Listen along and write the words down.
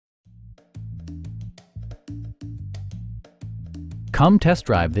Come test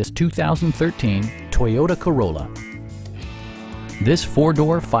drive this 2013 Toyota Corolla. This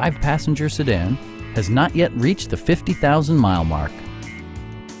four-door, five-passenger sedan has not yet reached the 50,000-mile mark.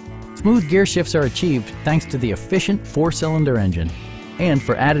 Smooth gear shifts are achieved thanks to the efficient four-cylinder engine. And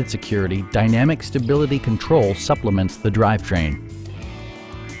for added security, dynamic stability control supplements the drivetrain.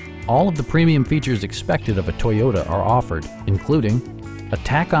 All of the premium features expected of a Toyota are offered, including a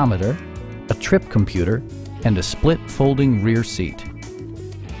tachometer, a trip computer, and a split folding rear seat.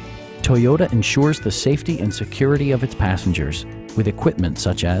 Toyota ensures the safety and security of its passengers with equipment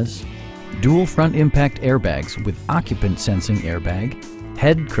such as dual front impact airbags with occupant sensing airbag,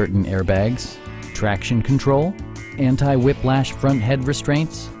 head curtain airbags, traction control, anti-whiplash front head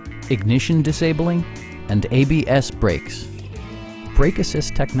restraints, ignition disabling, and ABS brakes. Brake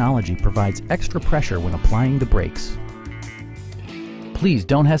Assist technology provides extra pressure when applying the brakes. Please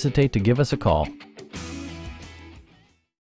don't hesitate to give us a call.